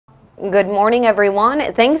Good morning,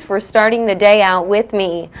 everyone. Thanks for starting the day out with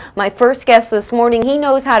me. My first guest this morning, he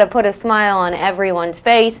knows how to put a smile on everyone's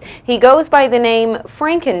face. He goes by the name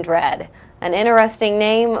Frankendread, an interesting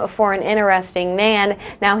name for an interesting man.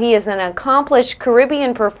 Now, he is an accomplished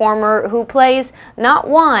Caribbean performer who plays not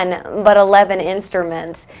one, but 11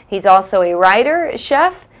 instruments. He's also a writer,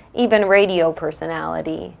 chef, even radio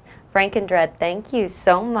personality. Frankendread, thank you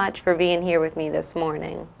so much for being here with me this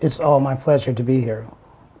morning. It's all my pleasure to be here.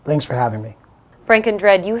 Thanks for having me.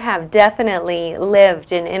 Frankendread, you have definitely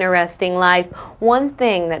lived an interesting life. One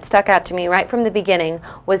thing that stuck out to me right from the beginning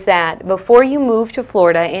was that before you moved to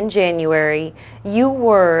Florida in January, you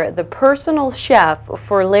were the personal chef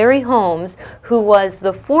for Larry Holmes, who was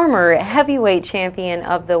the former heavyweight champion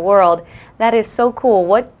of the world. That is so cool.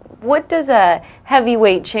 What does a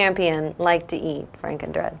heavyweight champion like to eat,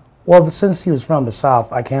 Frankendread? Well, since he was from the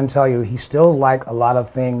South, I can tell you he still liked a lot of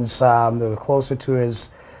things that were closer to his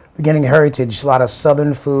beginning heritage, a lot of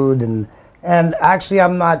Southern food, and actually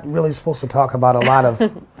I'm not really supposed to talk about a lot of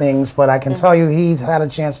things, but I can tell you he's had a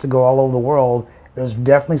chance to go all over the world. It was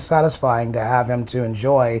definitely satisfying to have him to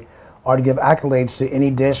enjoy or to give accolades to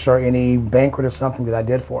any dish or any banquet or something that I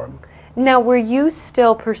did for him. Now, were you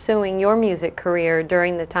still pursuing your music career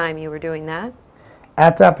during the time you were doing that?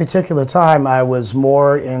 At that particular time, I was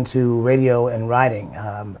more into radio and writing.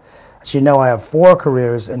 As you know, I have 4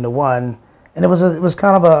 careers into one. And it was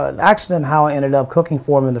kind of an accident how I ended up cooking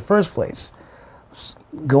for him in the first place.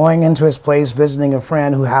 Going into his place, visiting a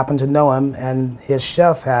friend who happened to know him, and his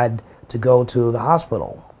chef had to go to the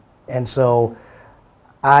hospital. And so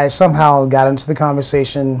I somehow got into the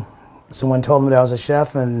conversation. Someone told me that I was a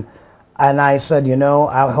chef, and I said, you know,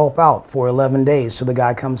 I'll help out for 11 days till the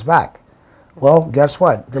guy comes back. Well, guess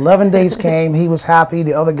what? The 11 days came, he was happy.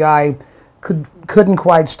 The other guy couldn't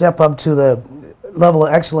quite step up to the level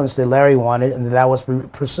of excellence that Larry wanted and that I was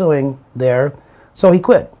pursuing there, so he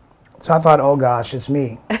quit. So I thought, oh gosh, it's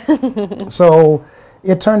me. So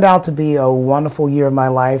it turned out to be a wonderful year of my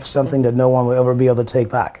life, something that no one will ever be able to take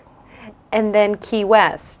back. And then Key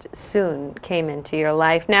West soon came into your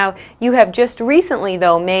life. Now, you have just recently,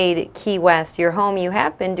 though, made Key West your home. You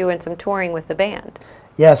have been doing some touring with the band.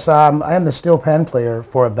 Yes, I am the steel pan player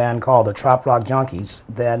for a band called the Trop Rock Junkies.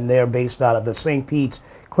 Then they're based out of the St. Pete,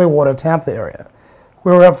 Clearwater, Tampa area.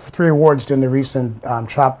 We were up for 3 awards during the recent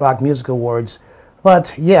Trop Rock Music Awards.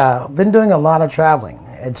 But yeah, been doing a lot of traveling.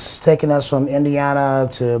 It's taken us from Indiana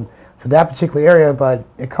to that particular area, but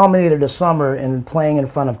it culminated this summer in playing in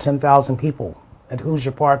front of 10,000 people at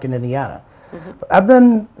Hoosier Park in Indiana. But I've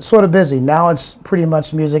been sort of busy. Now it's pretty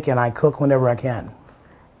much music, and I cook whenever I can.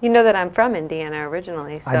 You know that I'm from Indiana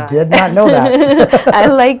originally. So I did not know that. I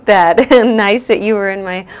like that. Nice that you were in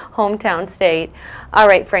my hometown state. All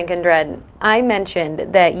right, Frankendread, I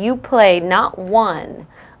mentioned that you play not one,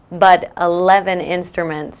 but 11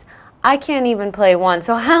 instruments. I can't even play one,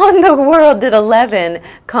 so how in the world did 11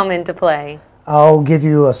 come into play? I'll give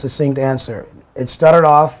you a succinct answer. It started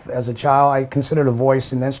off as a child, I considered a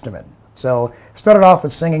voice an instrument. So it started off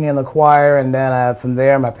with singing in the choir, and then from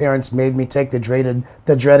there my parents made me take the dreaded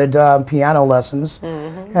piano lessons.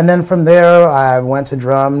 And then from there I went to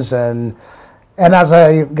drums, and as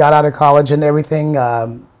I got out of college and everything,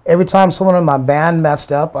 every time someone in my band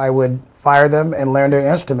messed up, I would fire them and learn their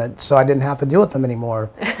instrument so I didn't have to deal with them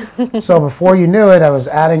anymore. So before you knew it, I was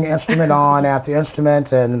adding instrument on after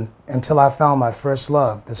instrument, and until I found my first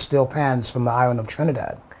love, the steel pans from the island of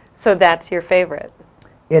Trinidad. So that's your favorite?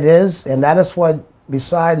 It is, and that is what,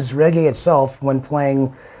 besides reggae itself, when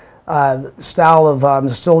playing the style of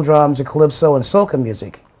steel drums, or calypso and soca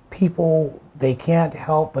music, people, they can't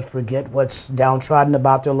help but forget what's downtrodden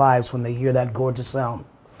about their lives when they hear that gorgeous sound.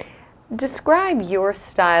 Describe your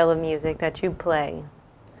style of music that you play.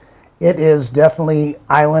 It is definitely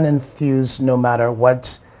island infused no matter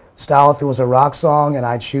what style. If it was a rock song and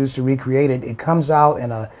I choose to recreate it, it comes out in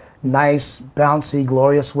a nice, bouncy,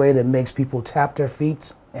 glorious way that makes people tap their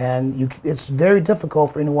feet. And it's very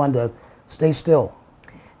difficult for anyone to stay still.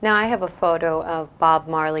 Now, I have a photo of Bob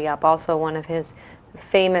Marley up, also one of his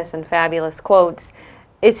famous and fabulous quotes.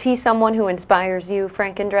 Is he someone who inspires you,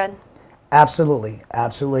 Frankendread? Absolutely,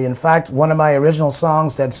 absolutely. In fact, one of my original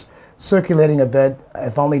songs that's circulating a bit,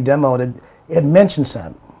 if only demoed, it mentions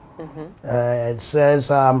him. It says,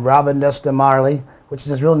 Robin Nesta Marley, which is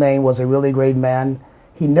his real name, was a really great man.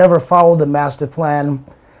 He never followed the master plan,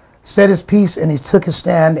 said his piece, and he took his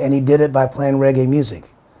stand, and he did it by playing reggae music.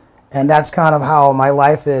 And that's kind of how my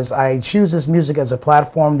life is. I choose this music as a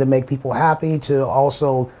platform to make people happy, to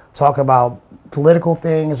also talk about political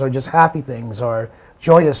things or just happy things or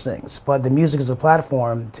joyous things. But the music is a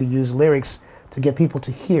platform to use lyrics to get people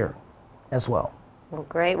to hear as well. Well,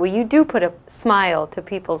 great. Well, you do put a smile to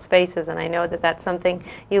people's faces, and I know that that's something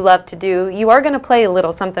you love to do. You are going to play a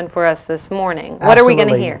little something for us this morning. What are we going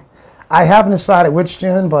to hear? I haven't decided which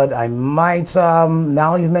tune, but I might,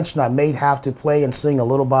 now you mentioned, I may have to play and sing a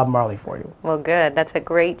little Bob Marley for you. Well, good. That's a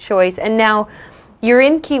great choice. And now, you're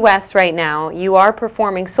in Key West right now. You are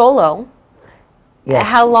performing solo. Yes.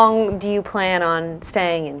 How long do you plan on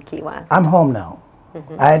staying in Key West? I'm home now.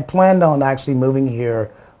 I had planned on actually moving here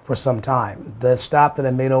for some time. The stop that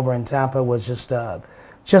I made over in Tampa was just a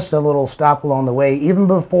little stop along the way. Even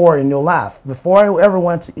before, and you'll laugh, before I ever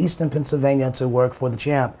went to Easton, Pennsylvania to work for the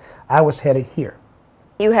Champ, I was headed here.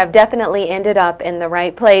 You have definitely ended up in the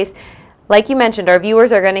right place. Like you mentioned, our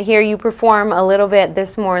viewers are going to hear you perform a little bit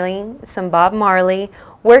this morning, some Bob Marley.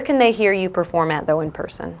 Where can they hear you perform at, though, in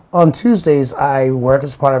person? On Tuesdays, I work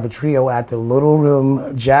as part of a trio at the Little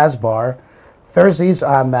Room Jazz Bar. Thursdays,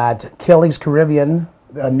 I'm at Kelly's Caribbean,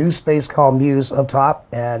 a new space called Muse up top,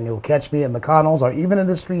 and you'll catch me at McConnell's or even in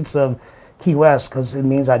the streets of Key West, because it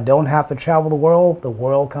means I don't have to travel the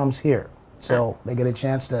world comes here. So they get a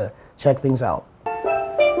chance to check things out.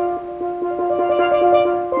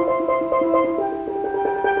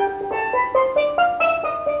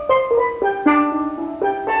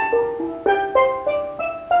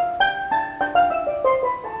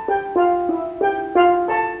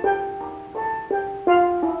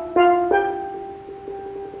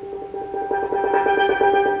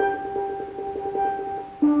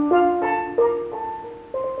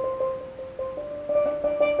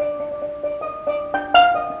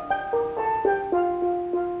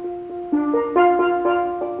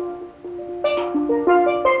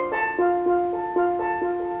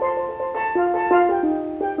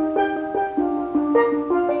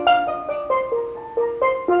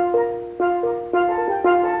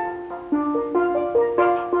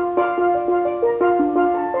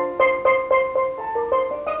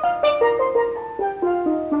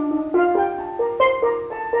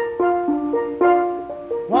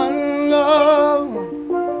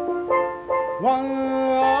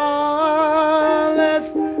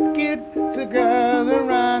 Together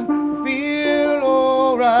and feel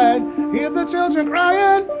alright. Hear the children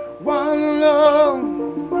crying. One love,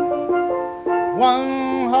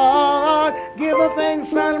 one heart. Give a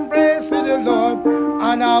thanks and praise to the Lord,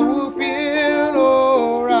 and I will feel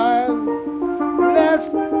alright. Let's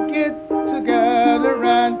get together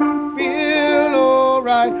and feel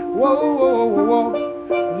alright. Whoa, whoa, whoa,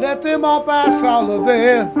 whoa. Let them all pass all of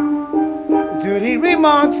their dirty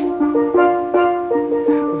remarks.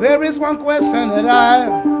 There is one question that I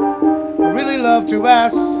really love to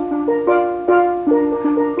ask.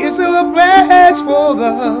 Is there a place for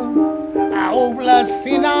the hopeless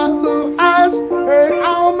sinner who has hurt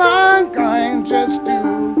all mankind just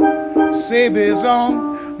to save his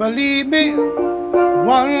own? Believe me,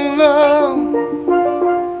 one love,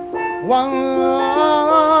 one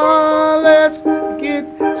love. Let's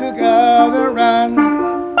get together and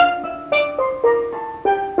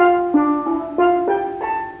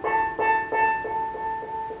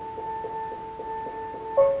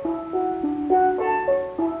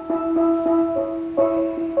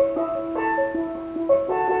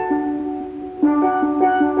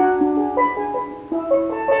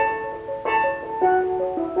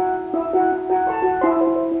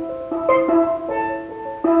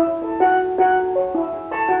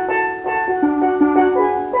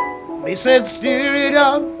they said, stir it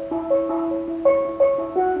up,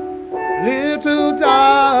 little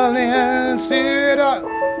darling, stir it up.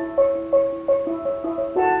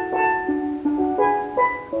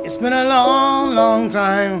 It's been a long, long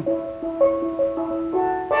time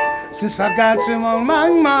since I got you on my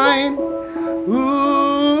mind. Ooh,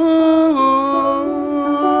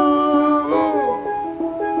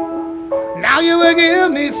 now you will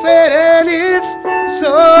give me said, and it's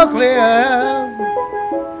so clear.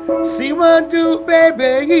 See what do,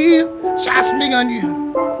 baby, shots me on you.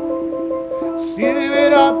 Stir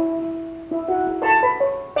it up,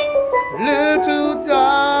 little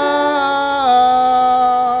darling,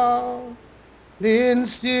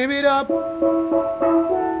 stir it up.